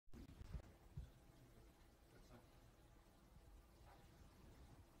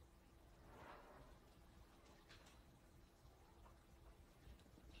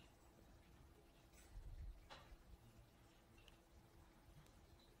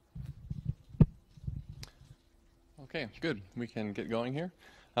Okay, good. We can get going here.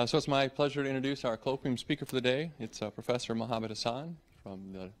 So it's my pleasure to introduce our colloquium speaker for the day. It's Professor Mohammad Hassan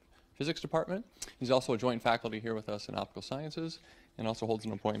from the physics department. He's also a joint faculty here with us in optical sciences and also holds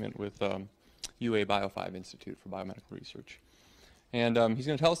an appointment with UA Bio5 Institute for Biomedical Research. And he's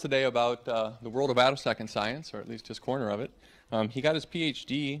going to tell us today about the world of attosecond science, or at least his corner of it. He got his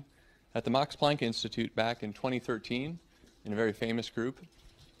PhD at the Max Planck Institute back in 2013 in a very famous group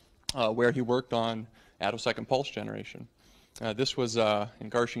where he worked on attosecond pulse generation. This was in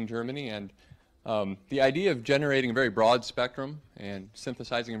Garching, Germany, and the idea of generating a very broad spectrum and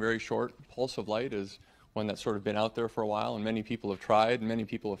synthesizing a very short pulse of light is one that's sort of been out there for a while, and many people have tried and many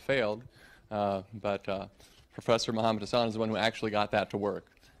people have failed. But Professor Mohammad Hassan is the one who actually got that to work,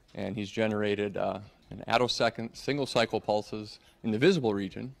 and he's generated an attosecond single cycle pulses in the visible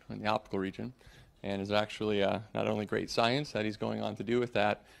region, in the optical region, and is actually not only great science that he's going on to do with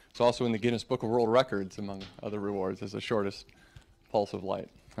that, it's also in the Guinness Book of World Records, among other rewards, as the shortest pulse of light.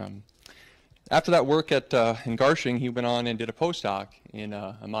 After that work in Garching, he went on and did a postdoc in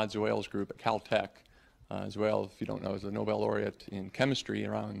Ahmad Zuhail's group at Caltech. Zuhail, if you don't know, is a Nobel laureate in chemistry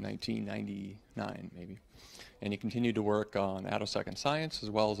around 1999, maybe. And he continued to work on attosecond science as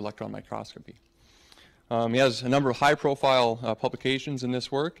well as electron microscopy. He has a number of high-profile publications in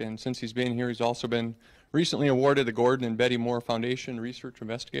this work, and since he's been here, he's also been recently awarded the Gordon and Betty Moore Foundation Research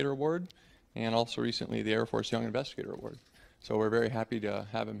Investigator Award, and also recently the Air Force Young Investigator Award. So we're very happy to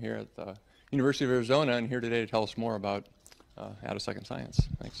have him here at the University of Arizona and here today to tell us more about attosecond science.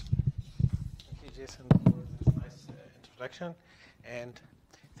 Thanks. Thank you, Jason, for this nice introduction, and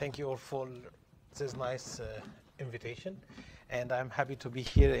thank you all for this nice invitation. And I'm happy to be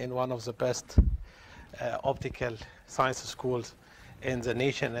here in one of the best optical science schools in the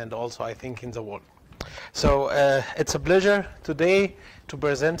nation and also, I think, in the world. So it's a pleasure today to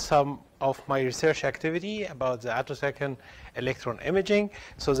present some of my research activity about the attosecond electron imaging.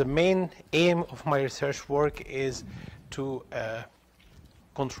 So the main aim of my research work is to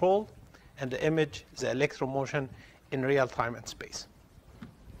control and image the electron motion in real time and space.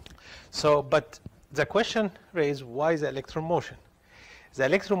 So, but the question raised, why the electron motion? The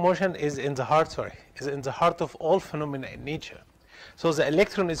electron motion is in the heart, is in the heart of all phenomena in nature. So the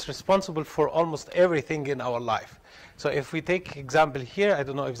electron is responsible for almost everything in our life. So if we take example here, I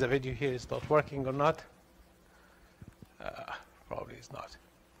don't know if the video here is not working or not. Probably it's not.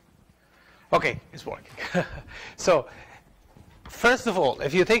 Okay, it's working. So first of all,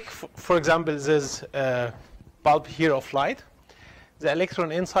 if you take, for example, this bulb here of light, the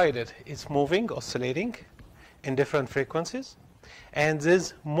electron inside it is moving, oscillating in different frequencies. And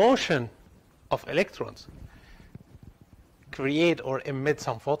this motion of electrons create or emit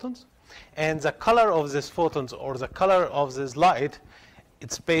some photons. And the color of these photons or the color of this light,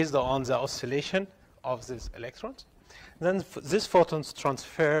 it's based on the oscillation of these electrons. Then these photons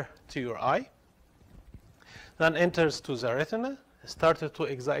transfer to your eye, then enters to the retina, started to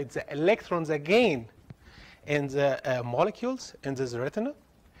excite the electrons again in the molecules in this retina,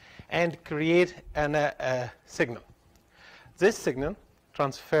 and create a signal. This signal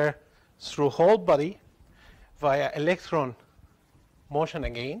transfer through whole body via electron motion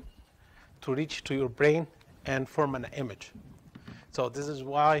again to reach to your brain and form an image. So this is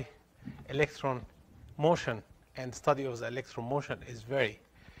why electron motion and study of the electron motion is very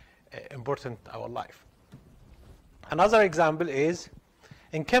important in our life. Another example is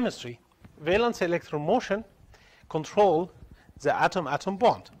in chemistry, valence electron motion control the atom-atom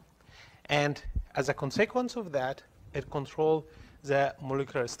bond. And as a consequence of that, it controls the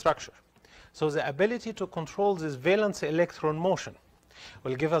molecular structure. So the ability to control this valence electron motion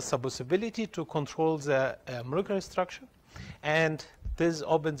will give us the possibility to control the molecular structure, and this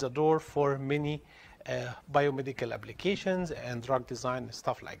opens the door for many biomedical applications and drug design and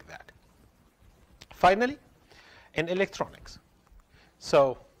stuff like that. Finally, in electronics.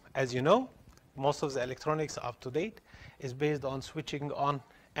 So as you know, most of the electronics up to date is based on switching on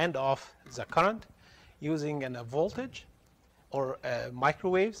and off the current using a voltage or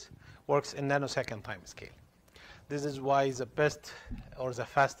microwaves, works in nanosecond time scale. This is why the best or the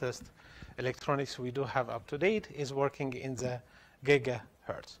fastest electronics we do have up to date is working in the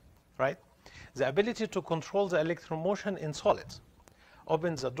gigahertz, right? The ability to control the electron motion in solids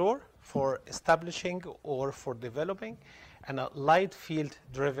opens the door for establishing or for developing a light field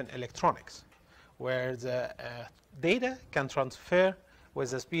driven electronics, where the data can transfer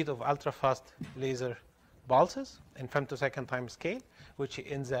with the speed of ultrafast laser pulses in femtosecond time scale, which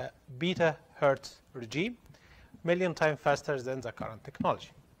in the beta hertz regime, million times faster than the current technology.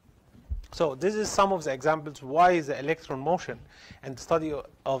 So this is some of the examples why the electron motion and the study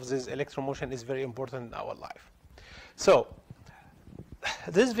of this electron motion is very important in our life. So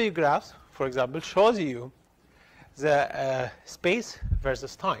this view graph, for example, shows you the space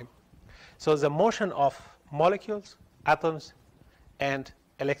versus time. So the motion of molecules, atoms, and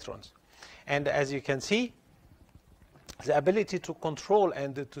electrons. And as you can see, the ability to control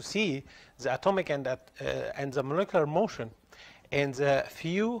and to see the atomic and the molecular motion in the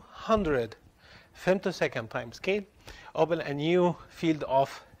few hundred femtosecond time scale open a new field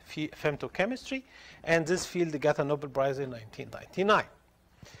of femtochemistry, and this field got a Nobel Prize in 1999.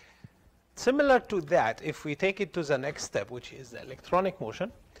 Similar to that, if we take it to the next step, which is the electronic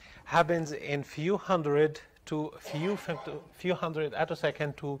motion, happens in few hundred attosecond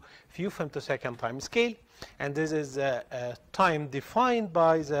to few femtosecond time scale, and this is a time defined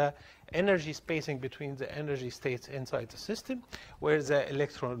by the energy spacing between the energy states inside the system where the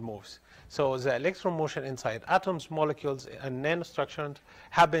electron moves. So the electron motion inside atoms, molecules, and nanostructures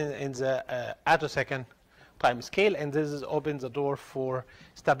happen in the attosecond time scale, and this opens the door for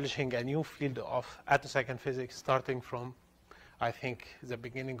establishing a new field of attosecond physics starting from, I think, the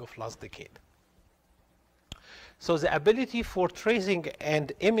beginning of last decade. So the ability for tracing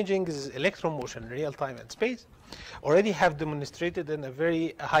and imaging this electron motion in real time and space already have demonstrated in a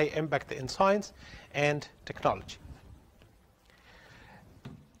very high impact in science and technology.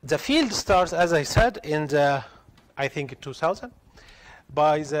 The field starts, as I said, in the, I think, 2000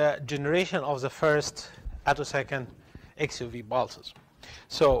 by the generation of the first attosecond XUV pulses.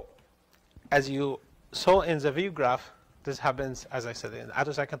 So as you saw in the view graph, this happens, as I said, in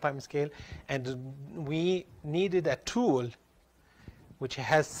attosecond time scale, and we needed a tool which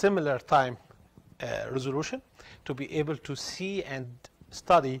has similar time resolution to be able to see and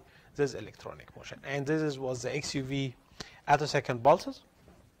study this electronic motion. And this was the XUV attosecond pulses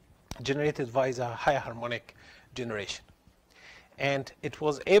generated by the high harmonic generation. And it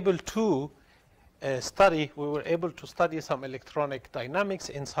was able to we were able to study some electronic dynamics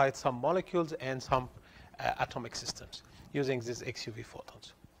inside some molecules and some atomic systems using these XUV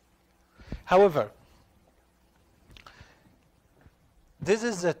photons. However, this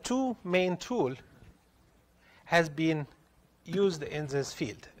is the two main tool has been used in this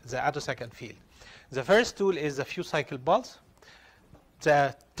field, the attosecond field. The first tool is the few cycle pulse,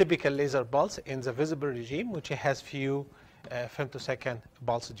 the typical laser pulse in the visible regime, which has few femtosecond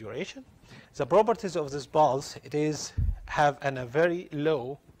pulse duration. The properties of this pulse, it is have a very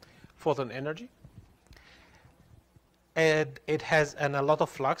low photon energy, and it has a lot of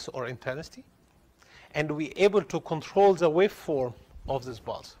flux or intensity, and we able to control the waveform of this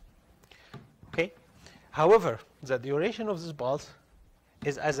pulse. Okay. However, the duration of this pulse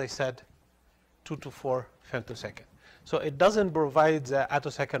is, as I said, 2 to 4 femtoseconds. So it doesn't provide the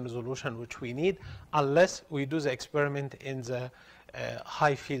attosecond resolution which we need unless we do the experiment in the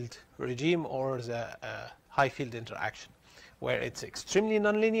high field regime or the high field interaction, where it's extremely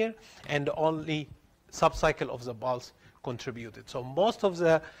nonlinear and only subcycle of the pulse contributed. So most of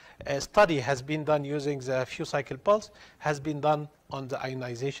the study has been done using the few cycle pulse, has been done on the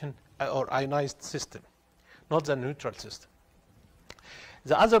ionization or ionized system, not the neutral system.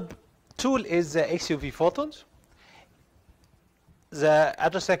 The other tool is the XUV photons. The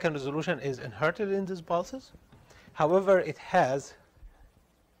attosecond resolution is inherited in these pulses. However, it has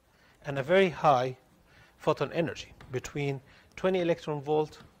a very high photon energy, between 20 electron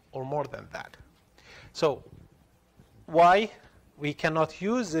volt or more than that. So why we cannot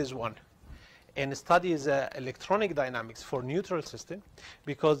use this one and study the electronic dynamics for neutral system?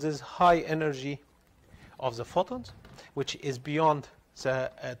 Because this high energy of the photons, which is beyond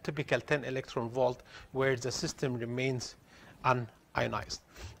the typical 10 electron volt, where the system remains unionized.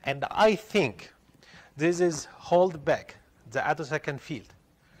 And I think this is hold back the attosecond field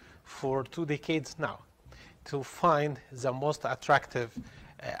for 2 decades now to find the most attractive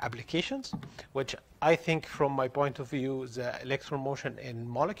applications, which I think, from my point of view, the electron motion in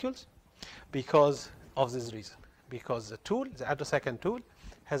molecules, because of this reason. Because the tool, the attosecond tool,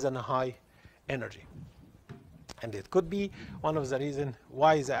 has a high energy. And it could be one of the reasons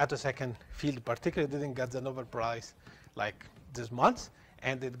why the attosecond field particularly didn't get the Nobel Prize like this month,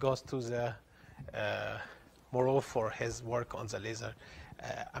 and it goes to the Moreau for his work on the laser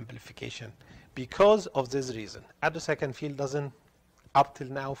amplification. Because of this reason, attosecond field doesn't up till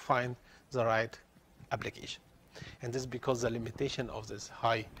now find the right application. And this is because the limitation of this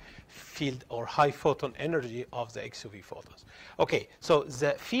high field or high photon energy of the XUV photons. Okay, so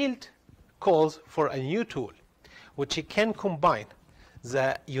the field calls for a new tool which can combine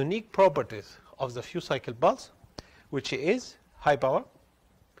the unique properties of the few cycle pulse, which is high power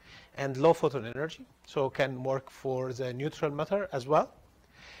and low photon energy, so can work for the neutral matter as well,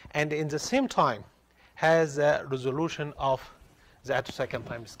 and in the same time has a resolution of the attosecond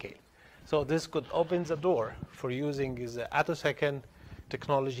time scale. So this could open the door for using the attosecond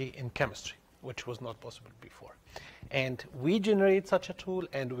technology in chemistry, which was not possible before. And we generate such a tool,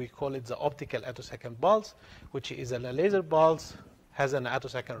 and we call it the optical attosecond pulse, which is a laser pulse, has an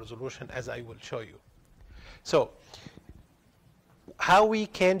attosecond resolution, as I will show you. So how we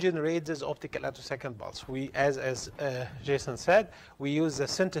can generate this optical attosecond pulse? We, as Jason said, we use the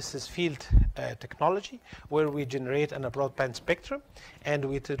synthesis field technology, where we generate a broadband spectrum, and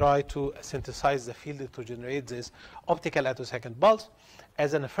we try to synthesize the field to generate this optical attosecond pulse.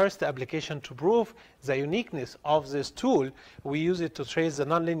 As a first application to prove the uniqueness of this tool, we use it to trace the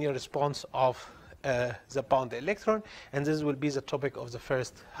nonlinear response of the bound electron, and this will be the topic of the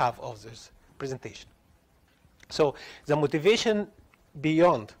first half of this presentation. So the motivation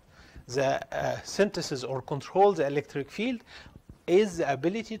beyond the synthesis or control the electric field is the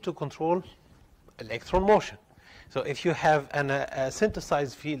ability to control electron motion. So if you have a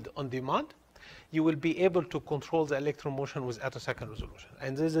synthesized field on demand, you will be able to control the electron motion with attosecond resolution.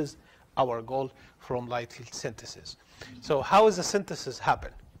 And this is our goal from light field synthesis. So how does the synthesis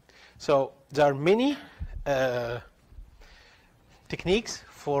happen? So there are many techniques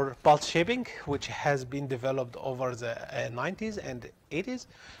for pulse shaping, which has been developed over the 90s and 80s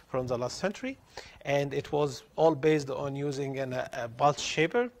from the last century. And it was all based on using a pulse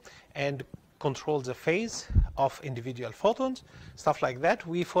shaper and control the phase of individual photons, stuff like that.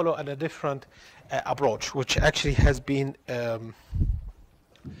 We follow a different approach, which actually has been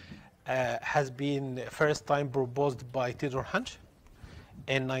first time proposed by Theodore Hunch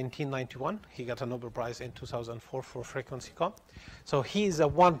in 1991. He got a Nobel Prize in 2004 for frequency comp. So he is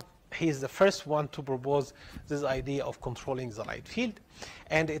the first one to propose this idea of controlling the light field,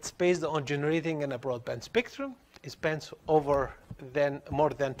 and it's based on generating a broadband spectrum. It spans over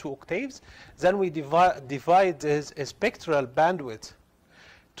more than 2 octaves. Then we divide this spectral bandwidth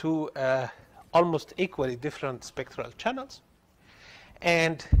to almost equally different spectral channels.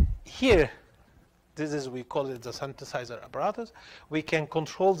 And here, we call it the synthesizer apparatus. We can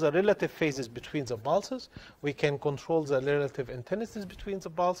control the relative phases between the pulses. We can control the relative intensities between the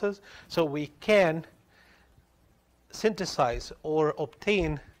pulses. So we can synthesize or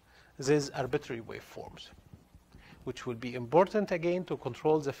obtain these arbitrary waveforms, which will be important again to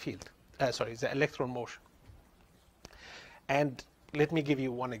control the field, the electron motion. And let me give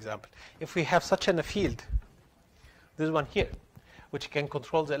you one example. If we have such a field, this one here, which can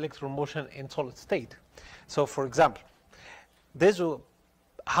control the electron motion in solid state. So for example, this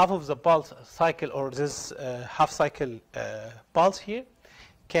half of the pulse cycle, or this half cycle pulse here,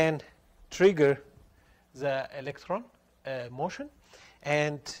 can trigger the electron motion.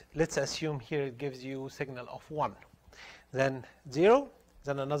 And let's assume here it gives you a signal of 1. Then 0,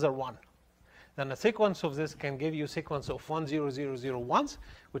 then another 1. Then a sequence of this can give you a sequence of 1, 0, 0, 0, 1s,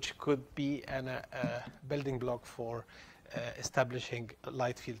 which could be a building block for establishing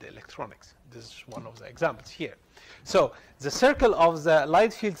light field electronics. This is one of the examples here. So the circle of the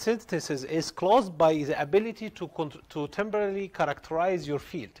light field synthesis is closed by the ability to temporarily characterize your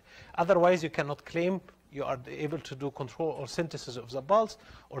field. Otherwise, you cannot claim you are able to do control or synthesis of the pulse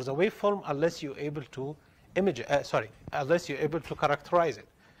or the waveform unless you're able to unless you're able to characterize it.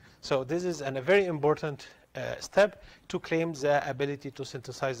 So this is a very important step to claim the ability to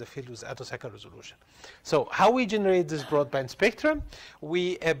synthesize the field with attosecond resolution. So how we generate this broadband spectrum?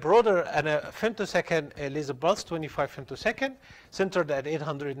 We broader a femtosecond laser pulse, 25 femtosecond, centered at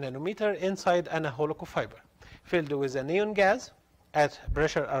 800 nanometer inside a holoco fiber, filled with a neon gas at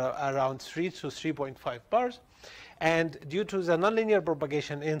pressure around 3 to 3.5 bars. And due to the nonlinear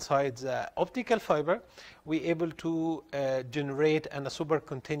propagation inside the optical fiber, we're able to generate a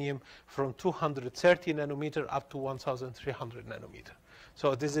supercontinuum from 230 nanometer up to 1,300 nanometer.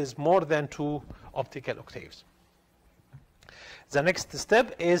 So this is more than 2 optical octaves. The next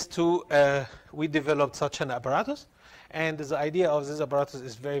step is we developed such an apparatus. And the idea of this apparatus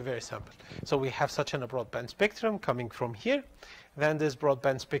is very, very simple. So we have such a broadband spectrum coming from here. Then this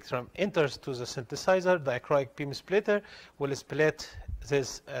broadband spectrum enters to the synthesizer. The dichroic beam splitter will split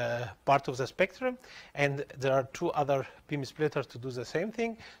this part of the spectrum. And there are 2 other beam splitters to do the same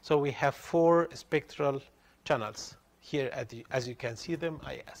thing. So we have 4 spectral channels here, as you can see them.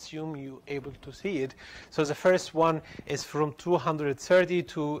 I assume you're able to see it. So the first one is from 230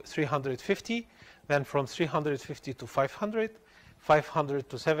 to 350. Then from 350 to 500, 500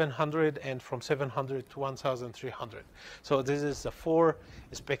 to 700, and from 700 to 1,300. So this is the 4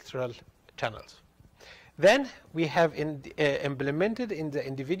 spectral channels. Then we have implemented in the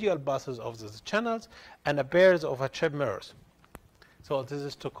individual buses of these channels and a pairs of chip mirrors. So this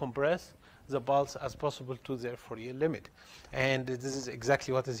is to compress the pulse as possible to their Fourier limit. And this is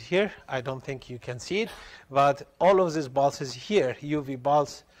exactly what is here. I don't think you can see it, but all of these pulses here, UV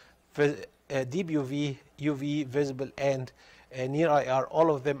pulse, deep UV, UV, visible, and near IR, all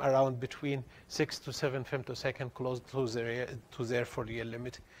of them around between 6 to 7 femtoseconds close to their Fourier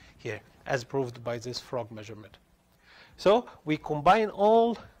limit here, as proved by this frog measurement. So we combine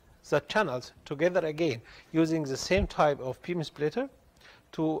all the channels together again using the same type of beam splitter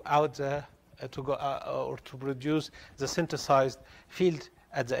to produce the synthesized field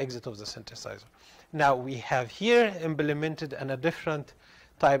at the exit of the synthesizer. Now we have here implemented a different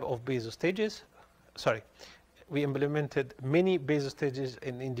type of Bezo stages. Sorry, we implemented many Bezo stages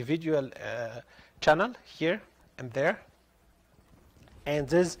in individual channel here and there, and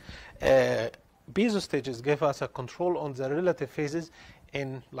these Bezo stages give us a control on the relative phases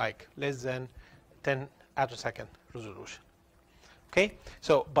in like less than 10 attosecond resolution. Okay,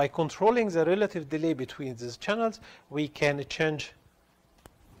 so by controlling the relative delay between these channels, we can change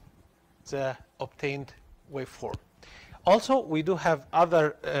the obtained waveform. Also, we do have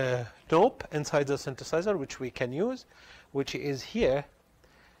other knob inside the synthesizer which we can use, which is here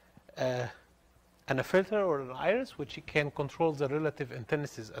a filter or an iris, which can control the relative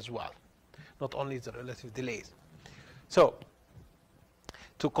intensities as well, not only the relative delays. So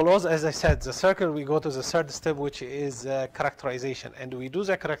to close, as I said, the circle, we go to the third step, which is characterization. And we do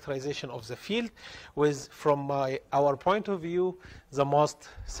the characterization of the field with, from our point of view, the most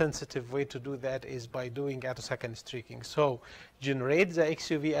sensitive way to do that is by doing attosecond streaking. So generate the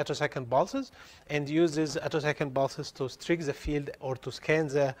XUV attosecond pulses and use these attosecond pulses to streak the field or to scan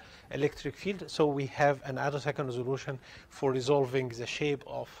the electric field. So we have an attosecond resolution for resolving the shape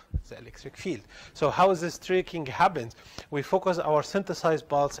of the electric field. So how this streaking happens? We focus our synthesized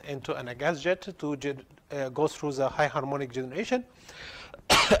pulse into a gas jet to go through the high harmonic generation.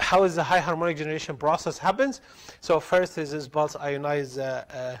 How is the high harmonic generation process happens? So first is this pulse ionize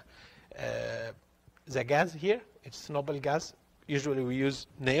the gas here. It's noble gas. Usually we use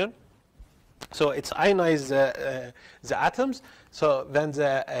neon. So it's ionize the atoms. So then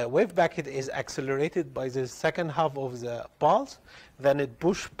the wave packet is accelerated by the second half of the pulse. Then it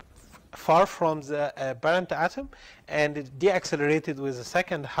pushed far from the parent atom, and it deaccelerated with the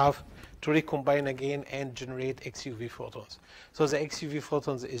second half to recombine again and generate XUV photons. So the XUV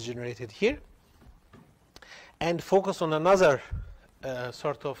photons is generated here, and focus on another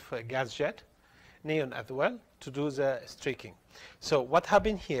sort of gas jet, neon as well, to do the streaking. So what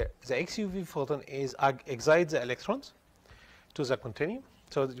happened here? The XUV photon is excites the electrons to the continuum.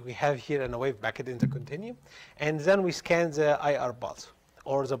 So that we have here a wave packet in the continuum, and then we scan the IR pulse,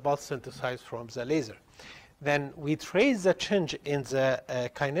 or the pulse synthesized from the laser. Then we trace the change in the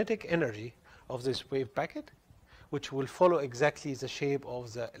kinetic energy of this wave packet, which will follow exactly the shape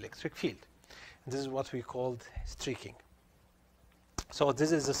of the electric field. And this is what we called streaking. So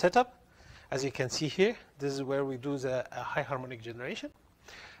this is the setup. As you can see here, this is where we do the high harmonic generation.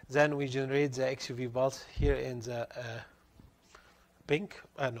 Then we generate the XUV pulse here in the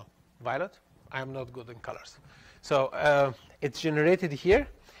violet. I'm not good in colors. So it's generated here,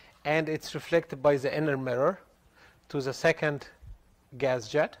 and it's reflected by the inner mirror to the second gas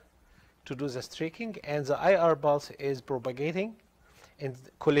jet to do the streaking, and the IR pulse is propagating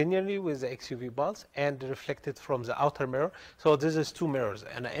collinearly with the XUV pulse and reflected from the outer mirror. So this is two mirrors,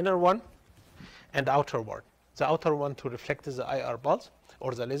 an inner one and outer one. The outer one to reflect the IR pulse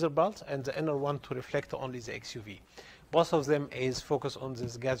or the laser pulse, and the inner one to reflect only the XUV. Both of them is focused on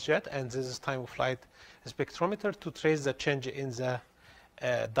this gas jet, and this is time of flight spectrometer to trace the change in the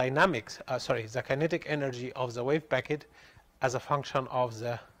the kinetic energy of the wave packet as a function of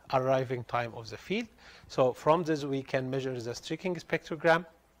the arriving time of the field. So from this we can measure the streaking spectrogram,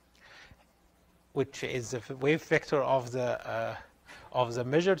 which is the wave vector of the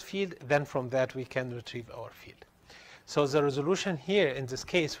measured field. Then from that we can retrieve our field. So the resolution here, in this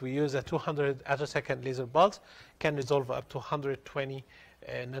case, we use a 200 attosecond laser pulse, can resolve up to 120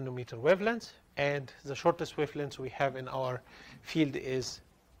 nanometer wavelengths, and the shortest wavelengths we have in our field is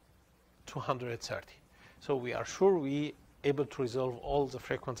 230. So we are sure we able to resolve all the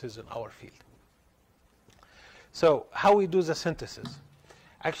frequencies in our field. So how we do the synthesis?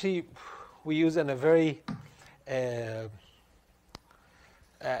 Actually, we use a very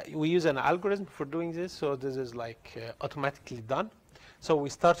we use an algorithm for doing this, so this is like automatically done. So we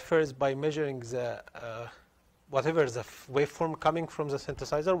start first by measuring the whatever the waveform coming from the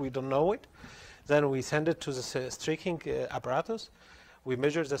synthesizer. We don't know it. Then we send it to the streaking apparatus. We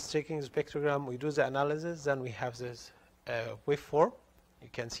measure the streaking spectrogram. We do the analysis. Then we have this waveform. You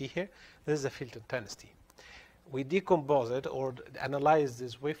can see here. This is the field intensity. We decompose it or analyze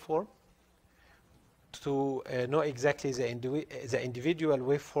this waveform to know exactly the individual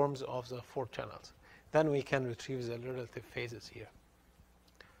waveforms of the 4 channels. Then we can retrieve the relative phases here.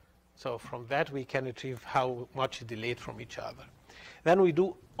 So from that, we can retrieve how much delayed from each other. Then we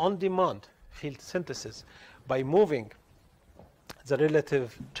do on-demand field synthesis by moving the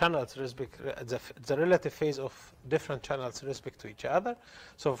relative channels, the relative phase of different channels respect to each other.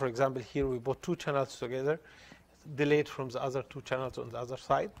 So for example, here we put 2 channels together, delayed from the other 2 channels on the other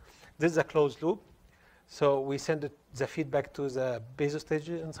side. This is a closed loop. So we send the feedback to the base stage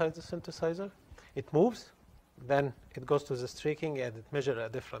inside the synthesizer. It moves, then it goes to the streaking, and it measures a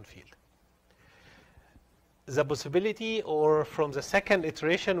different field. The possibility, or from the second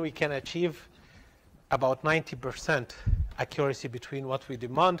iteration, we can achieve about 90% accuracy between what we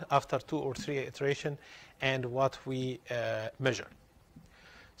demand after 2 or 3 iterations and what we measure.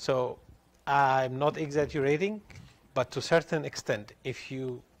 So I'm not exaggerating, but to a certain extent, if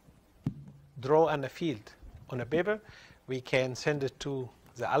you draw a field on a paper, we can send it to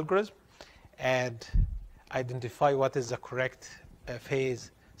the algorithm and identify what is the correct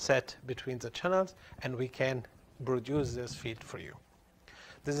phase set between the channels, and we can produce this field for you.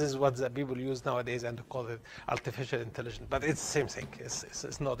 This is what the people use nowadays and call it artificial intelligence, but it's the same thing.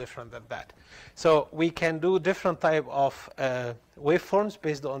 It's no different than that. So we can do different type of waveforms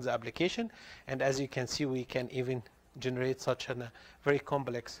based on the application, and as you can see, we can even generate such a very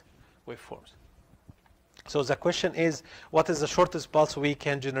complex waveforms. So the question is, what is the shortest pulse we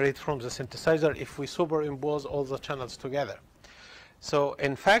can generate from the synthesizer if we superimpose all the channels together? So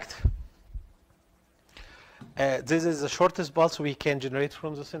in fact, this is the shortest pulse we can generate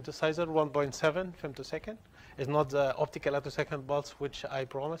from the synthesizer, 1.7 femtosecond. It's not the optical attosecond pulse which I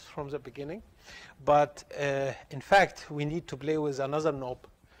promised from the beginning. But in fact, we need to play with another knob,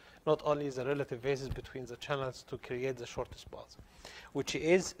 not only the relative phases between the channels to create the shortest pulse, which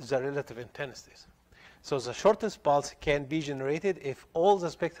is the relative intensities. So the shortest pulse can be generated if all the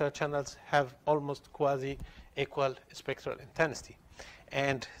spectral channels have almost quasi-equal spectral intensity.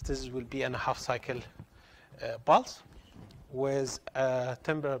 And this will be a half-cycle pulse with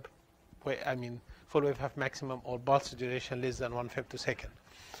temporal, full wave half maximum or pulse duration less than 1 femtosecond.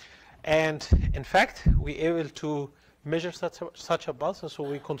 And in fact, we're able to measure such a pulse, so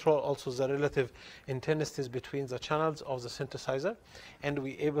we control also the relative intensities between the channels of the synthesizer, and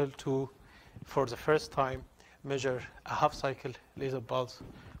we're able to, for the first time, measure a half-cycle laser pulse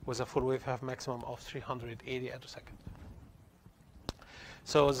with a full wave half maximum of 380 attoseconds.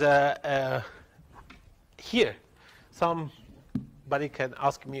 So here, somebody can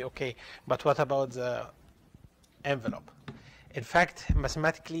ask me, okay, but what about the envelope? In fact,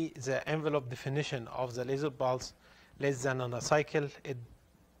 mathematically, the envelope definition of the laser pulse less than on a cycle,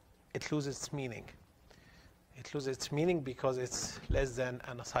 it loses its meaning. It loses its meaning because it's less than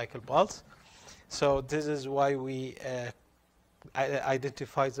on a cycle pulse. So this is why we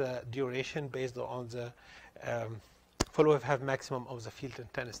identify the duration based on the full wave half maximum of the field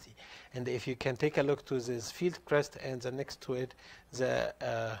intensity. And if you can take a look to this field crest and the next to it, the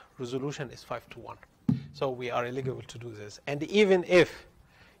resolution is 5:1. So we are eligible to do this. And even if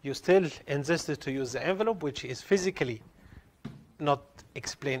you still insisted to use the envelope, which is physically not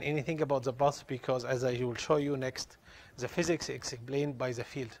explain anything about the pulse, because as I will show you next, the physics is explained by the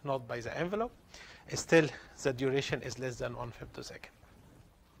field, not by the envelope, still the duration is less than 1 femtosecond.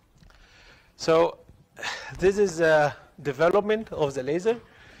 So this is the development of the laser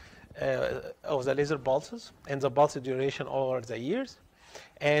pulses and the pulse duration over the years.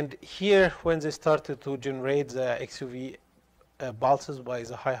 And here, when they started to generate the XUV pulses by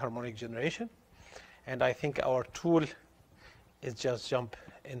the high harmonic generation, and I think our tool is just jump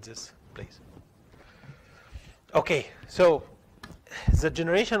in this place. Okay, so the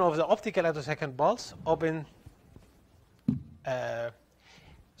generation of the optical attosecond pulse open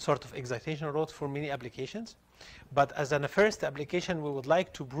sort of excitation road for many applications. But as a first application, we would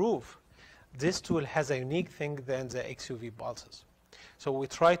like to prove this tool has a unique thing than the XUV pulses. So we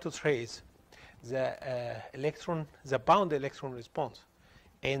try to trace the bound electron response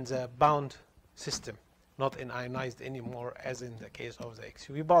in the bound system, not in ionized anymore, as in the case of the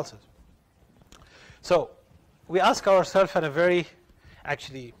XUV pulses. So we ask ourselves a very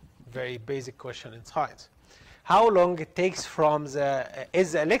basic question in science. How long it takes from is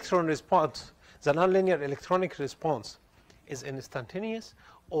the electron response, the nonlinear electronic response, is instantaneous,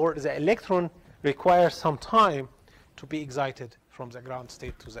 or the electron requires some time to be excited from the ground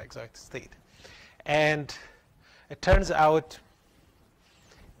state to the excited state? And it turns out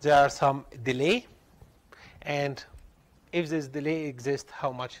there are some delay, and if this delay exists,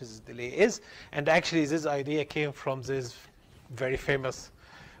 how much this delay is. And actually, this idea came from this very famous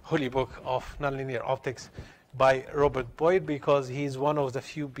holy book of nonlinear optics by Robert Boyd, because he's one of the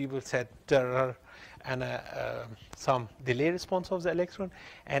few people said there are some delay response of the electron,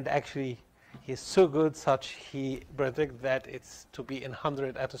 and actually he's so good such he predict that it's to be in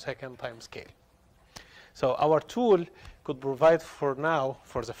 100 attosecond time scale. So our tool could provide for now,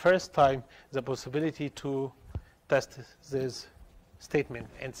 for the first time, the possibility to test this statement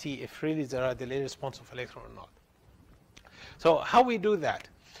and see if really there are delay response of electron or not. So how we do that?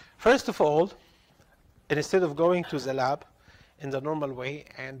 First of all, instead of going to the lab in the normal way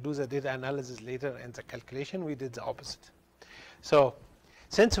and do the data analysis later and the calculation, we did the opposite. So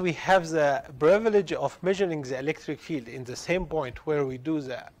since we have the privilege of measuring the electric field in the same point where we do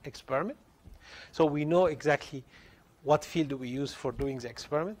the experiment, so we know exactly what field we use for doing the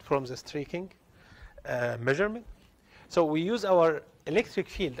experiment from the streaking measurement. So we use our electric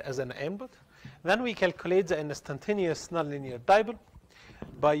field as an input. Then we calculate the instantaneous nonlinear dipole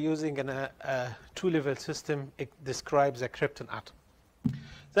by using a two-level system. It describes a krypton atom.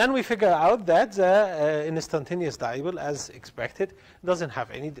 Then we figure out that the instantaneous dipole, as expected, doesn't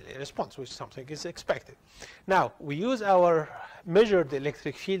have any delay response, which something is expected. Now, we use our measured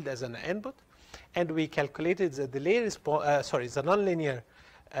electric field as an input, and we calculated the delay response, the nonlinear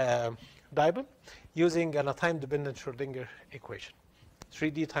dipole using a time-dependent Schrodinger equation,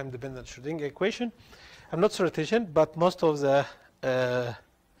 3D time-dependent Schrodinger equation. I'm not theoretician, but most of the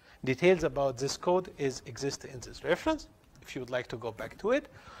details about this code exist in this reference, if you would like to go back to it.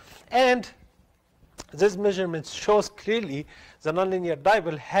 And this measurement shows clearly the nonlinear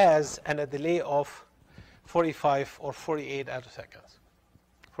dipole has a delay of 45 or 48 attoseconds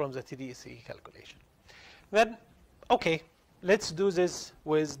from the TDSE calculation. Then, okay, let's do this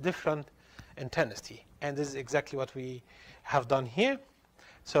with different intensity. And this is exactly what we have done here.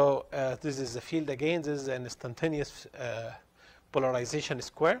 So this is the field again. This is an instantaneous polarization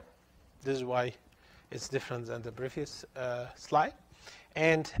square. This is why it's different than the previous slide.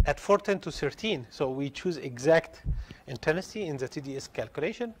 And at 410 to 13, so we choose exact intensity in the TDS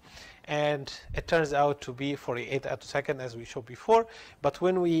calculation. And it turns out to be 48 attosecond, as we showed before. But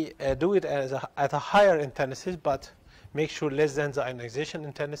when we do it at a higher intensity, but make sure less than the ionization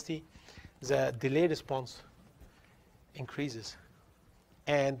intensity, the delay response increases.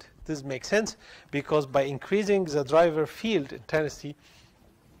 And this makes sense because by increasing the driver field intensity,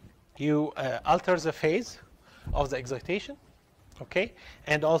 you alter the phase of the excitation, okay?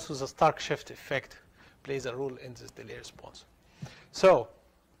 And also the Stark shift effect plays a role in this delay response. So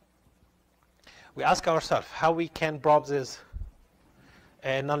we ask ourselves how we can probe this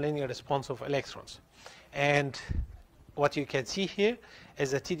nonlinear response of electrons. And what you can see here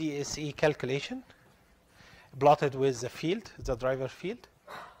is a TDSE calculation plotted with the field, the driver field,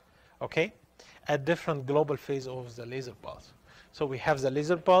 okay, at different global phase of the laser pulse. So we have the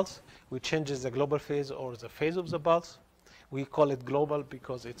laser pulse, which changes the global phase or the phase of the pulse. We call it global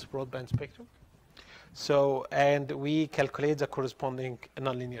because it's broadband spectrum. So, and we calculate the corresponding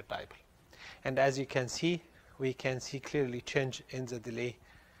nonlinear dipole. And as you can see, we can see clearly change in the delay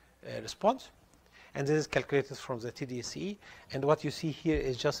response. And this is calculated from the TDSE. And what you see here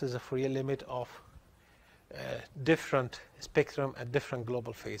is just as a Fourier limit of different spectrum at different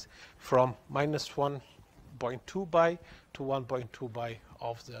global phase, from -1.2 pi to 1.2 pi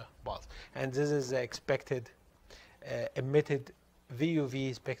of the pulse. And this is the expected emitted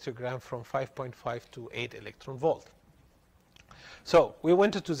VUV spectrogram from 5.5 to 8 electron volt. So we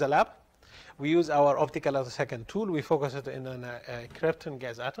went to the lab. We use our optical attosecond tool. We focus it in a krypton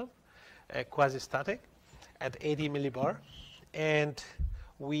gas atom, quasi-static, at 80 millibar, and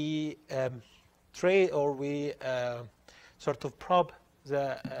we sort of probe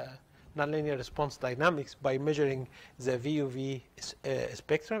the nonlinear response dynamics by measuring the VUV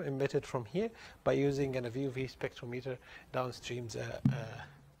spectrum emitted from here by using a VUV spectrometer downstream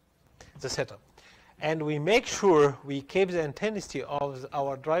the setup. And we make sure we keep the intensity of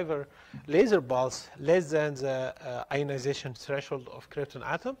our driver laser pulse less than the ionization threshold of krypton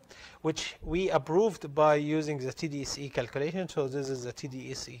atom, which we approved by using the TDSE calculation. So this is the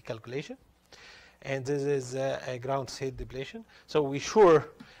TDSE calculation. And this is a ground state depletion. So we sure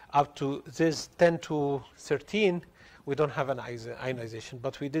up to this 10 to 13, we don't have an ionization,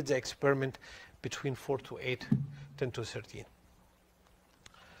 but we did the experiment between 4 to 8, 10 to 13.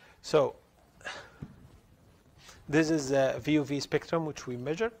 So this is the VUV spectrum which we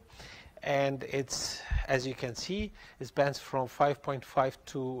measure, and it's, as you can see, it spans from 5.5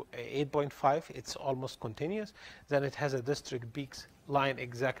 to 8.5. It's almost continuous. Then it has a district peaks line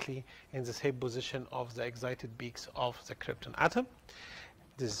exactly in the same position of the excited peaks of the krypton atom.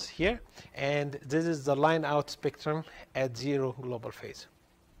 This is here, and this is the line out spectrum at 0 global phase.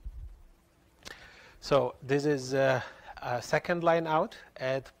 So this is a second line out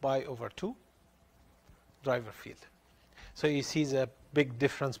at pi/2 driver field. So you see the big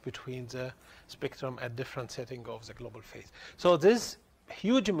difference between the spectrum at different setting of the global phase. So this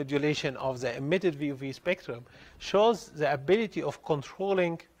huge modulation of the emitted VUV spectrum shows the ability of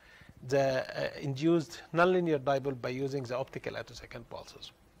controlling the induced nonlinear dipole by using the optical attosecond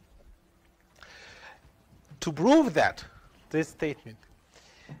pulses. To prove that, this statement,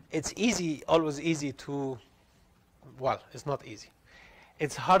 it's easy, always easy to, well, it's not easy.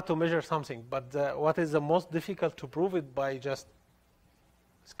 It's hard to measure something, but what is the most difficult to prove it by just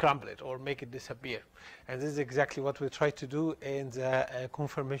scramble it or make it disappear. And this is exactly what we try to do in the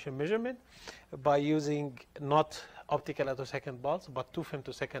confirmation measurement by using not optical attosecond pulse, but 2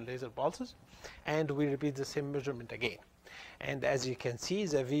 femtosecond laser pulses. And we repeat the same measurement again. And as you can see,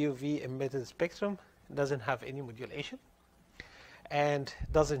 the VUV emitted spectrum doesn't have any modulation and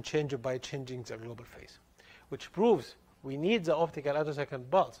doesn't change by changing the global phase, which proves we need the optical attosecond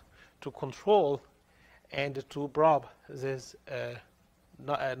pulse to control and to probe this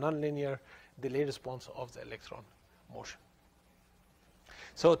nonlinear delay response of the electron motion.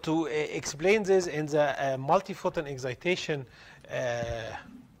 So to explain this in the multiphoton excitation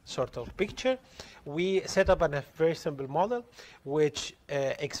sort of picture, we set up a very simple model which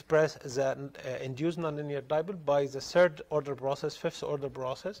expresses the induced nonlinear dipole by the third order process, fifth order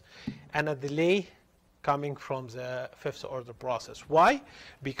process, and a delay coming from the fifth order process. Why?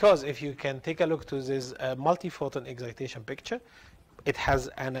 Because if you can take a look to this multiphoton excitation picture, it has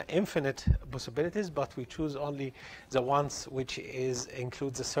an infinite possibilities, but we choose only the ones which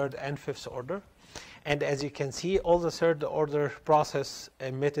include the third and fifth order. And as you can see, all the third order process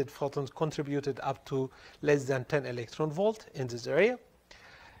emitted photons contributed up to less than 10 electron volt in this area.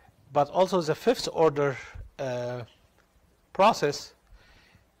 But also the fifth order process,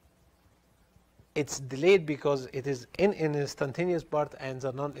 it's delayed because it is in an instantaneous part and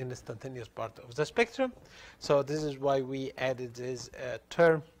the non-instantaneous part of the spectrum. So this is why we added this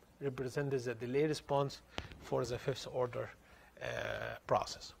term represented the delay response for the fifth order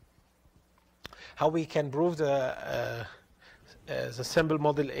process. How we can prove the symbol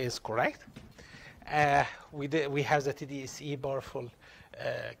model is correct? We have the TDSE powerful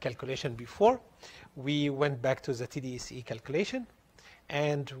calculation before. We went back to the TDSE calculation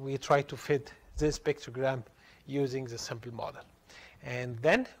and we tried to fit this spectrogram using the simple model. And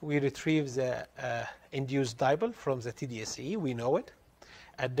then we retrieve the induced dipole from the TDSE, we know it,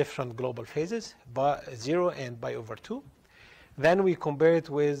 at different global phases, by 0 and pi/2. Then we compare it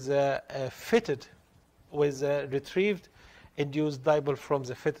with retrieved induced dipole from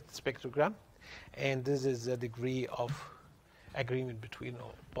the fitted spectrogram, and this is the degree of agreement between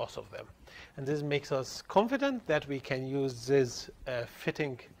both of them. And this makes us confident that we can use this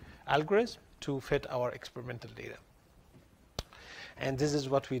fitting algorithm to fit our experimental data. And this is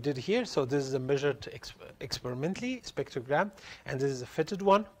what we did here. So this is a measured experimentally spectrogram, and this is a fitted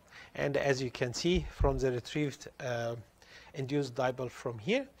one. And as you can see from the retrieved induced dipole from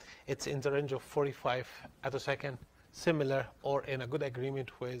here, it's in the range of 45 attosecond, similar or in a good agreement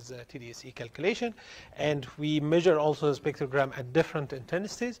with TDSE calculation. And we measure also the spectrogram at different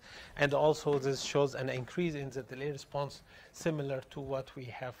intensities, and also this shows an increase in the delay response similar to what we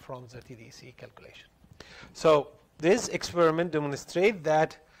have from the TDSE calculation. So this experiment demonstrates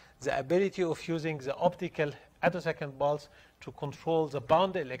that the ability of using the optical attosecond pulse to control the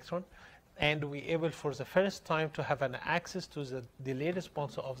bound electron, and we able for the first time to have an access to the delay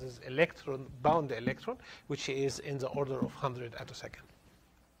response of this electron, bound electron, which is in the order of 100 attosecond.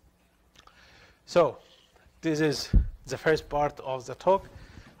 So this is the first part of the talk.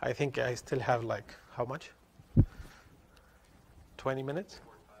 I think I still have like, how much? 20 minutes?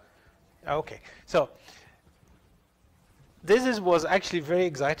 Okay. So this was actually very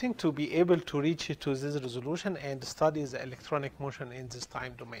exciting to be able to reach to this resolution and study the electronic motion in this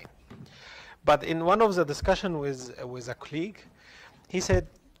time domain. But in one of the discussion with a colleague, he said,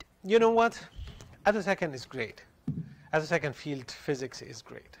 you know what, attosecond is great. Attosecond field physics is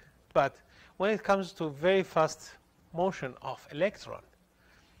great. But when it comes to very fast motion of electron,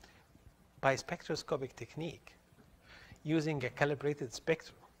 by spectroscopic technique, using a calibrated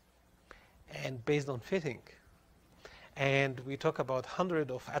spectrum, and based on fitting, and we talk about 100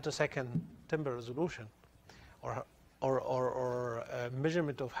 of attosecond timbre resolution, or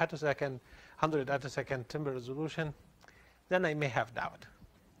measurement of attosecond, 100 attosecond timbre resolution, then I may have doubt.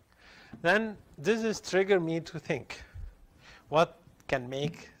 Then this is trigger me to think, what can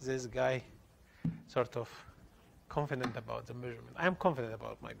make this guy sort of confident about the measurement. I'm confident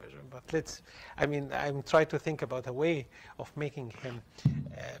about my measurement, but I'm trying to think about a way of making him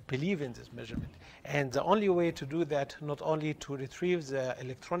believe in this measurement. And the only way to do that, not only to retrieve the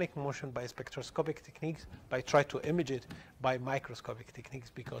electronic motion by spectroscopic techniques, but try to image it by microscopic techniques,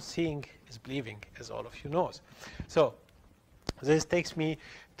 because seeing is believing, as all of you knows. So this takes me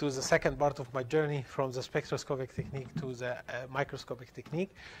to the second part of my journey, from the spectroscopic technique to the microscopic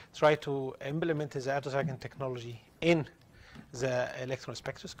technique. Try to implement the attosecond technology in the electron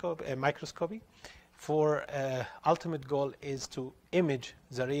spectroscope microscopy. For ultimate goal is to image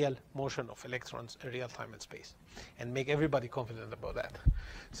the real motion of electrons in real time and space, and make everybody confident about that.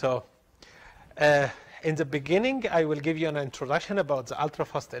 So in the beginning, I will give you an introduction about the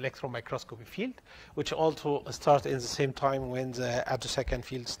ultrafast electron microscopy field, which also starts in the same time when the Attosecond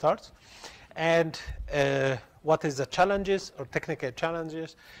field starts, and what is the challenges or technical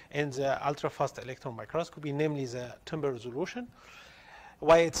challenges in the ultrafast electron microscopy, namely the temporal resolution,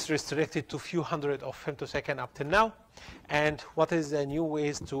 why it's restricted to few hundred of femtoseconds up till now, and what is the new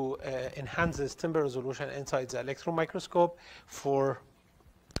ways to enhance this temporal resolution inside the electron microscope for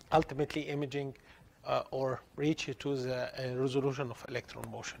ultimately imaging or reach to the resolution of electron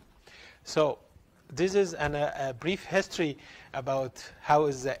motion. So this is a brief history about how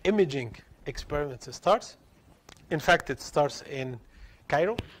is the imaging experiment starts. In fact, it starts in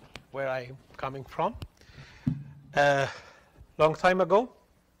Cairo, where I'm coming from. Long time ago,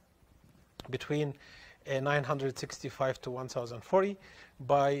 between 965 to 1040,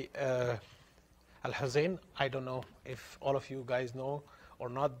 by Al-Hussein. I don't know if all of you guys know or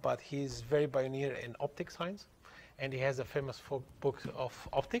not, but he's very pioneer in optic science, and he has a famous book of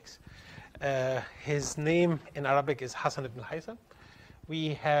optics. His name in Arabic is Hassan ibn Hassan.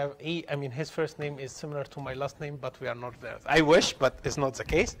 We have his first name is similar to my last name, but we are not there. I wish, but it's not the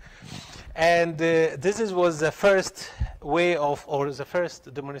case. And was the first way of, or the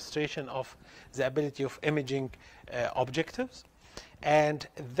first demonstration of the ability of imaging objectives. And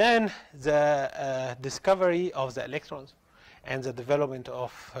then the discovery of the electrons and the development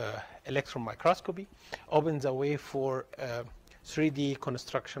of electron microscopy opened the way for 3D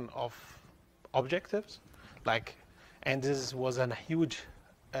construction of objectives, and this was a huge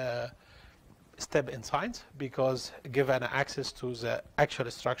step in science, because given access to the actual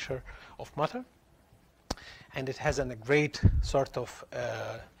structure of matter, and it has a great sort of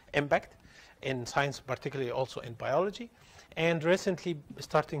impact in science, particularly also in biology. And recently,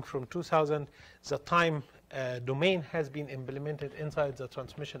 starting from 2000, the time domain has been implemented inside the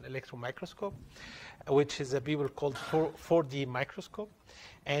transmission electron microscope, which is a people called 4D microscope,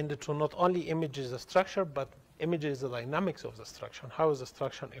 and to not only image the structure, but images the dynamics of the structure, how the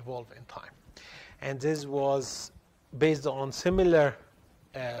structure evolved in time. And this was based on similar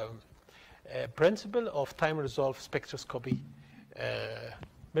principle of time-resolved spectroscopy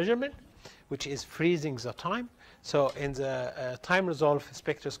measurement, which is freezing the time. So in the time-resolved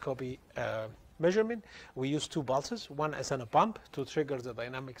spectroscopy measurement, we use two pulses, one as a pump to trigger the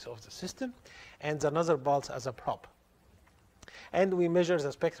dynamics of the system, and another pulse as a probe. And we measure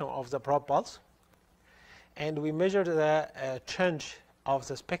the spectrum of the probe pulse, and we measure the change of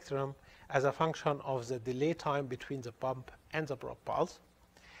the spectrum as a function of the delay time between the pump and the probe pulse.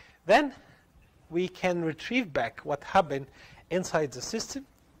 Then we can retrieve back what happened inside the system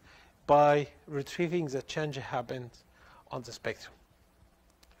by retrieving the change happened on the spectrum.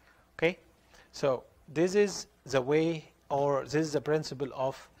 Okay, so this is the way, or this is the principle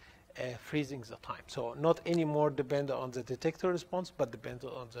of freezing the time. So not anymore dependent on the detector response, but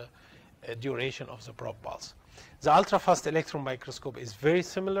dependent on the duration of the probe pulse. The ultrafast electron microscope is very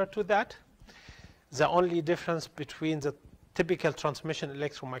similar to that. The only difference between the typical transmission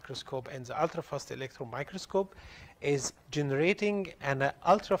electron microscope and the ultrafast electron microscope is generating an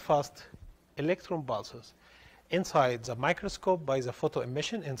ultrafast electron pulses inside the microscope by the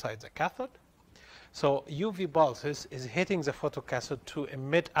photoemission inside the cathode. So UV pulses is hitting the photocathode to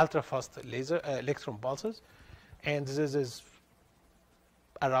emit ultrafast laser electron pulses, and this is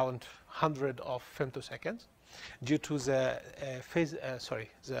around 100 of femtoseconds due to the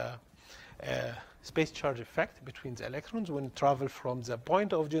space charge effect between the electrons when it travel from the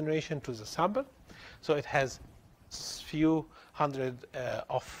point of generation to the sample. So it has few hundred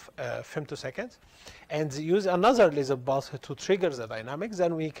of femtoseconds, and use another laser pulse to trigger the dynamics.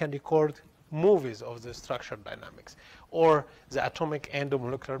 Then we can record movies of the structure dynamics or the atomic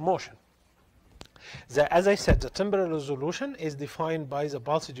endomolecular motion. As I said, the temporal resolution is defined by the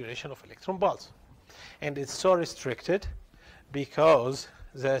pulse duration of electron pulse, and it's so restricted because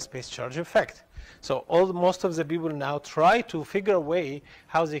the space charge effect. So most of the people now try to figure a way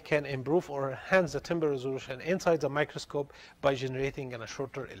how they can improve or enhance the temporal resolution inside the microscope by generating a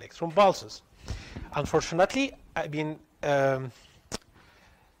shorter electron pulses. Unfortunately, I mean, there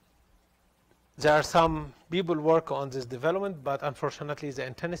are some people work on this development, but unfortunately the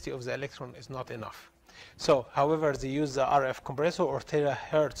intensity of the electron is not enough. So, however, they use the RF compressor or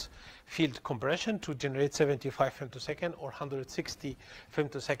terahertz field compression to generate 75 femtosecond or 160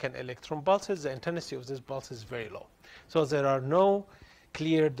 femtosecond electron pulses. The intensity of this pulse is very low. So there are no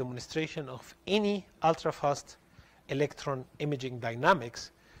clear demonstration of any ultrafast electron imaging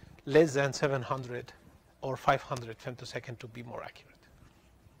dynamics less than 700 or 500 femtosecond to be more accurate.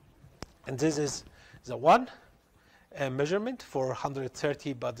 And this is the one measurement for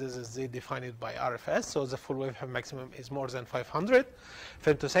 130, but this is they define it by RFS, so the full wave maximum is more than 500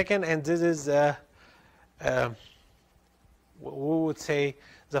 femtosecond, and this is we would say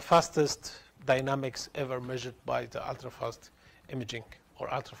the fastest dynamics ever measured by the ultrafast imaging or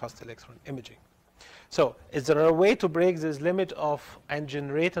ultrafast electron imaging. So is there a way to break this limit of and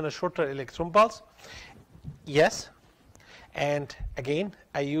generate a shorter electron pulse? Yes. And again,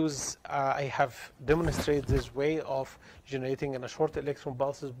 I have demonstrated this way of generating a short electron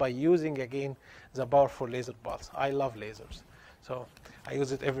pulses by using again the powerful laser pulse. I love lasers, so I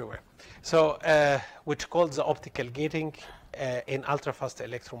use it everywhere. So which called the optical gating in ultrafast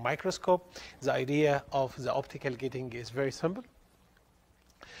electron microscope. The idea of the optical gating is very simple.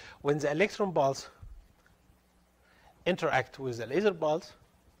 When the electron pulse interact with the laser pulse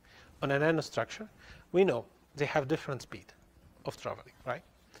on a nanostructure, we know they have different speed of traveling, right?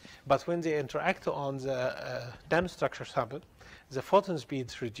 But when they interact on the nanostructure sample, the photon speed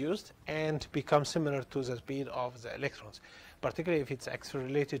is reduced and becomes similar to the speed of the electrons, particularly if it's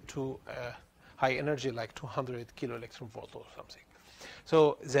accelerated to high energy like 200 kilo electron volt or something.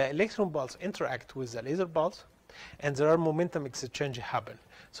 So the electron pulse interact with the laser pulse, and there are momentum exchange happen.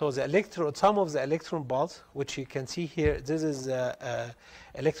 So the some of the electron pulse, which you can see here, this is the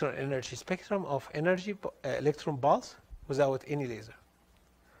electron energy spectrum of energy electron pulse without any laser.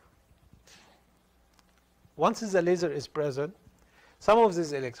 Once the laser is present, some of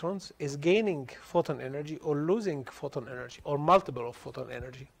these electrons is gaining photon energy or losing photon energy or multiple of photon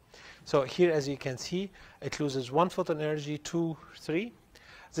energy. So here, as you can see, it loses 1 photon energy, 2, 3.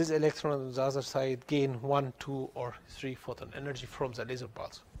 This electron on the other side gain 1, 2, or 3 photon energy from the laser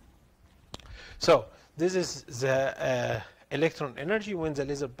pulse. So this is the electron energy when the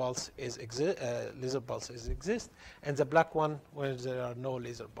laser pulse is exist, and the black one when there are no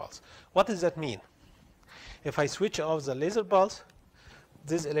laser pulse. What does that mean? If I switch off the laser pulse,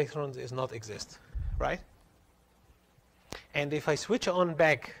 this electron is not exist, right? And if I switch on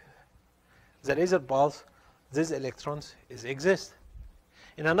back the laser pulse, these electrons is exist.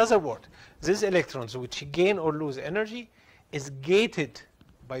 In another word, these electrons which gain or lose energy is gated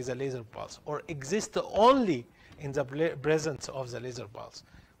by the laser pulse or exist only in the presence of the laser pulse,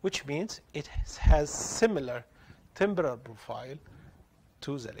 which means it has similar temporal profile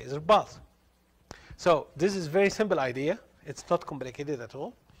to the laser pulse. So this is very simple idea. It's not complicated at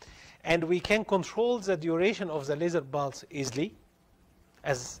all. And we can control the duration of the laser pulse easily.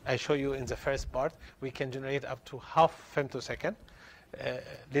 As I show you in the first part, we can generate up to half femtosecond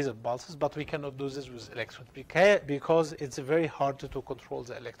laser pulses, but we cannot do this with electrons because it's very hard to control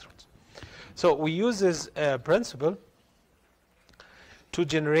the electrons. So we use this principle to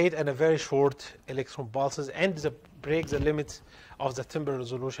generate a very short electron pulses and break the limits of the temporal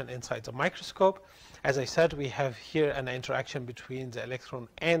resolution inside the microscope. As I said, we have here an interaction between the electron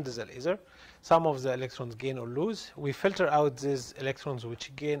and the laser. Some of the electrons gain or lose. We filter out these electrons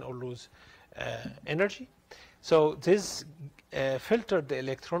which gain or lose energy. So this filtered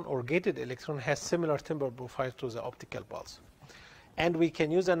electron or gated electron has similar temporal profile to the optical pulse. And we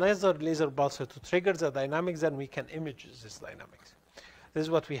can use another laser pulse to trigger the dynamics, and we can image this dynamics. This is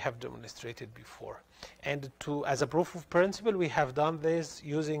what we have demonstrated before. And as a proof of principle, we have done this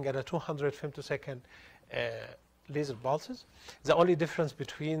using a 200 femtosecond laser pulses. The only difference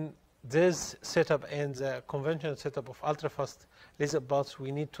between this setup and the conventional setup of ultrafast laser pulse,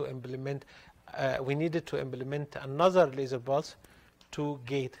 we needed to implement another laser pulse to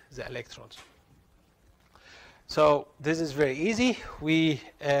gate the electrons. So this is very easy. We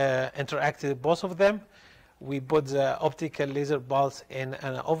interacted both of them. We put the optical laser pulse in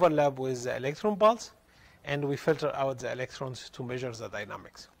an overlap with the electron pulse, and we filter out the electrons to measure the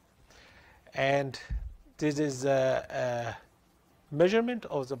dynamics. And this is a measurement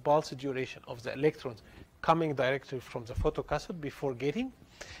of the pulse duration of the electrons coming directly from the photocathode before gating.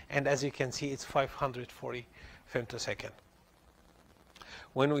 And as you can see, it's 540 femtosecond.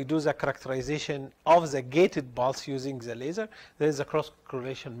 when we do the characterization of the gated pulse using the laser, there is a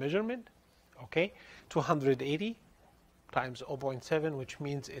cross-correlation measurement, okay, 280 times 0.7, which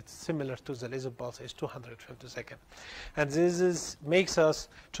means it's similar to the laser pulse, is 200 femtoseconds. And this makes us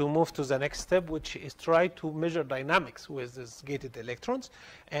to move to the next step, which is try to measure dynamics with these gated electrons.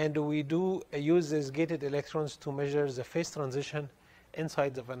 And we do use these gated electrons to measure the phase transition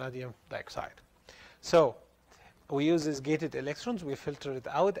inside the vanadium dioxide. So we use these gated electrons, we filter it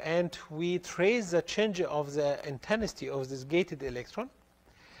out, and we trace the change of the intensity of this gated electron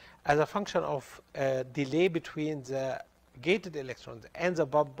as a function of delay between the gated electrons and the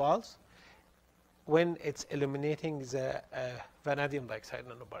bulb pulse when it's illuminating the vanadium dioxide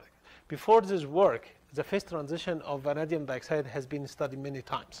nanoparticle. Before this work, the phase transition of vanadium dioxide has been studied many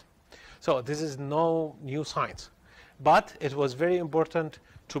times. So this is no new science. But it was very important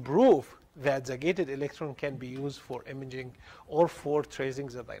to prove that the gated electron can be used for imaging or for tracing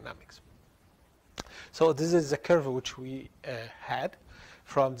the dynamics. So this is the curve which we had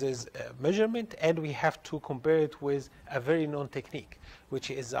from this measurement, and we have to compare it with a very known technique, which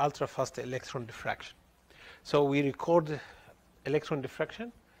is ultrafast electron diffraction. So we record electron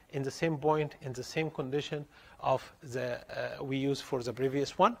diffraction in the same point, in the same condition of the we used for the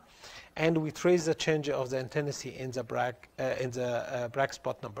previous one, and we trace the change of the intensity in the Bragg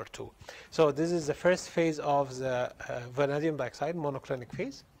spot number 2. So this is the first phase of the vanadium dioxide monoclinic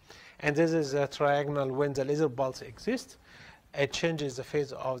phase, and this is a triangle when the laser pulse exists. It changes the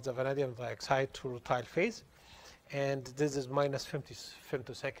phase of the vanadium dioxide to rutile phase, and this is minus 50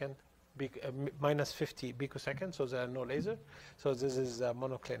 femtosecond, minus 50 picoseconds, so there are no laser. So this is a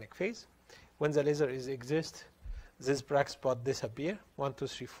monoclinic phase. When the laser exists, this Bragg spot disappear, 1, 2,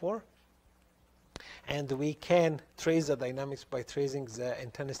 3, 4, and we can trace the dynamics by tracing the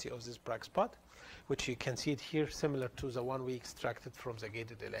intensity of this Bragg spot, which you can see it here, similar to the one we extracted from the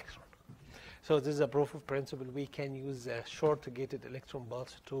gated electron. So this is a proof of principle. We can use a short gated electron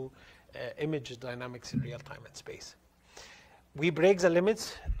pulse to image dynamics in real time and space. We break the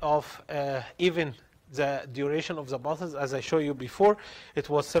limits of even the duration of the pulses. As I showed you before, it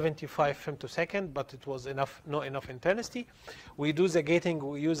was 75 femtosecond, but it was not enough intensity. We do the gating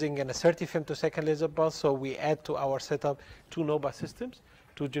using a 30 femtosecond laser pulse, so we add to our setup 2 NOVA systems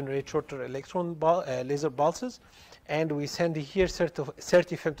to generate shorter electron laser pulses. And we send here 30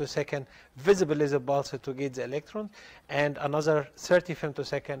 femtosecond visible laser pulse to gauge the electron, and another 30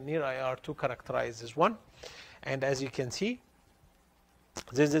 femtosecond near IR to characterize this one. And as you can see,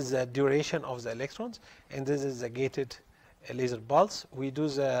 this is the duration of the electrons, and this is the gated laser pulse. We do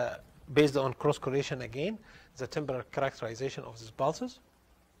the, based on cross correlation again, the temporal characterization of these pulses.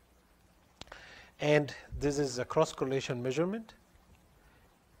 And this is the cross correlation measurement.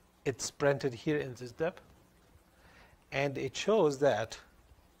 It's printed here in this depth. And it shows that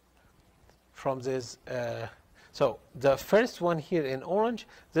from this, so the first one here in orange,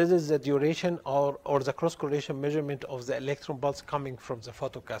 this is the duration or the cross correlation measurement of the electron pulse coming from the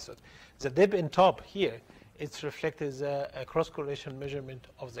photocathode. The dip in top here, it's reflected as a cross correlation measurement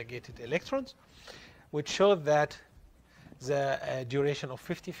of the gated electrons, which showed that the duration of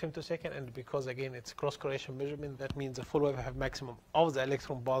 50 femtosecond, and because again it's cross correlation measurement, that means the full wave maximum of the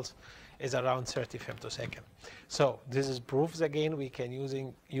electron pulse is around 30 femtosecond. So this is proves again we can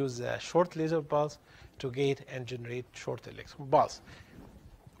use a short laser pulse to gate and generate short electron pulse.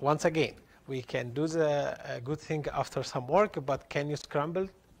 Once again, we can do the good thing after some work, but can you scramble?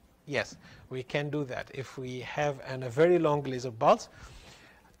 Yes, we can do that. If we have a very long laser pulse,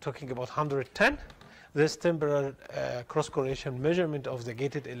 talking about 110, this temporal cross correlation measurement of the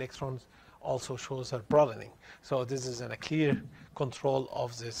gated electrons also shows a broadening. So this is a clear control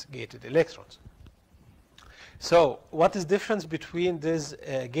of these gated electrons. So what is the difference between these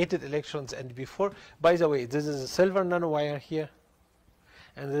gated electrons and before? By the way, this is a silver nanowire here,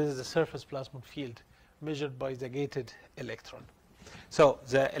 and this is the surface plasmon field measured by the gated electron. So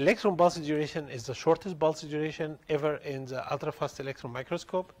the electron pulse duration is the shortest pulse duration ever in the ultrafast electron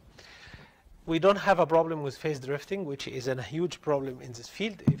microscope. We don't have a problem with phase drifting, which is a huge problem in this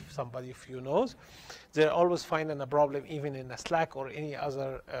field. If somebody of you knows, they're always finding a problem even in a SLAC or any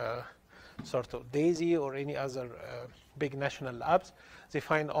other sort of DAISY or any other big national labs. They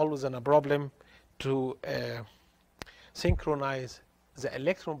find always a problem to synchronize the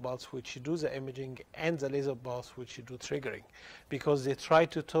electron pulse, which you do the imaging, and the laser pulse, which you do triggering, because they try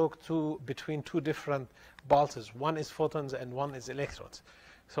to talk between two different pulses. One is photons and one is electrons.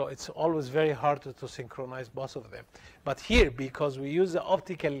 So it's always very hard to synchronize both of them. But here, because we use the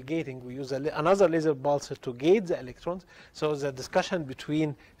optical gating, we use another laser pulse to gate the electrons. So the discussion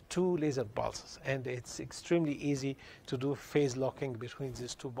between 2 laser pulses, and it's extremely easy to do phase locking between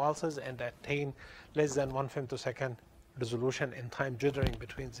these 2 pulses and attain less than 1 femtosecond resolution in time jittering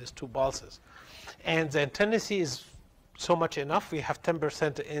between these 2 pulses. And the intensity is so much enough. We have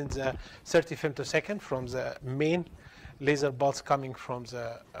 10% in the 30 femtosecond from the main laser pulse coming from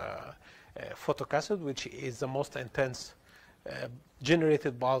the photocathode, which is the most intense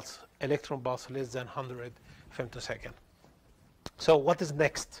generated pulse, electron pulse less than 100 femtosecond. So what is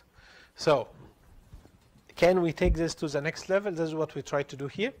next? So can we take this to the next level? This is what we try to do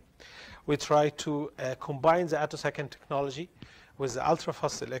here. We try to combine the Attosecond technology with the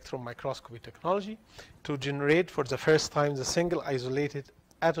ultrafast electron microscopy technology to generate for the first time the single isolated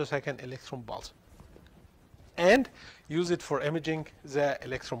Attosecond electron pulse and use it for imaging the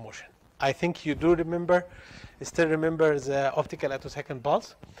electron motion. I think you do remember, still remember the optical Attosecond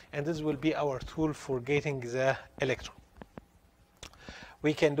pulse, and this will be our tool for gating the electron.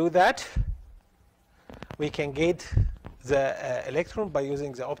 We can do that. We can gate the electron by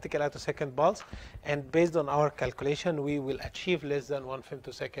using the optical Attosecond pulse, and based on our calculation, we will achieve less than 1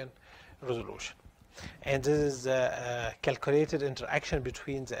 femtosecond resolution. And this is a calculated interaction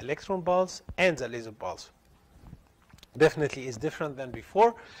between the electron pulse and the laser pulse. Definitely is different than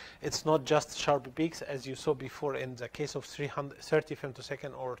before. It's not just sharp peaks as you saw before in the case of 30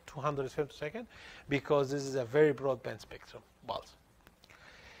 femtosecond or 200 femtosecond, because this is a very broadband spectrum pulse.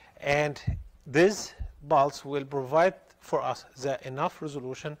 And this pulse will provide for us the enough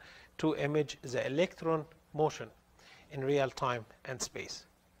resolution to image the electron motion in real time and space,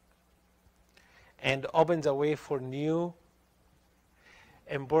 and open the way for new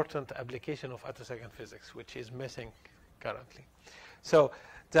important application of attosecond physics, which is missing currently. So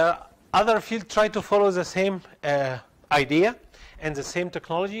the other field try to follow the same idea and the same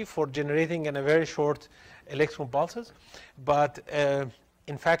technology for generating in a very short electron pulses, but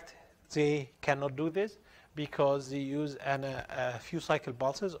in fact they cannot do this because they use a few cycle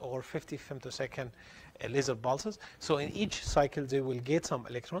pulses or 50 femtosecond laser pulses. So in each cycle they will get some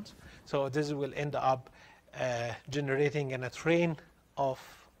electrons. So this will end up generating a train of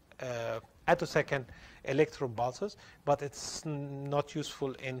attosecond electron pulses, but it's not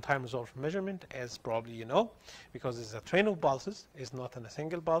useful in time resolved measurement, as probably you know, because it's a train of pulses, it's not in a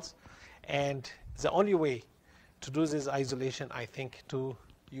single pulse. And the only way to do this isolation, I think, to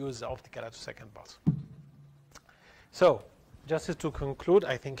use the optical attosecond pulse. So just to conclude,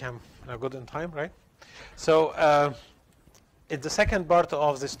 I think I'm good in time, right? So in the second part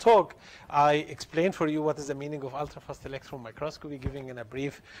of this talk, I explained for you what is the meaning of ultrafast electron microscopy, giving in a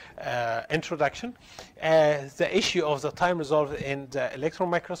brief introduction, the issue of the time resolved in the electron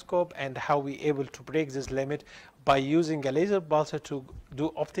microscope, and how we able to break this limit by using a laser pulsar to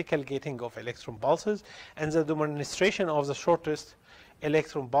do optical gating of electron pulses, and the demonstration of the shortest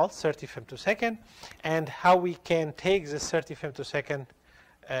electron pulse, 30 femtosecond, and how we can take this 30 femtosecond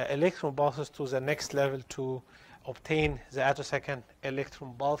electron pulses to the next level to obtain the attosecond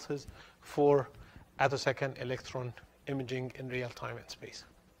electron pulses for attosecond electron imaging in real time and space.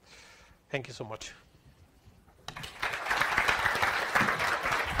 Thank you so much.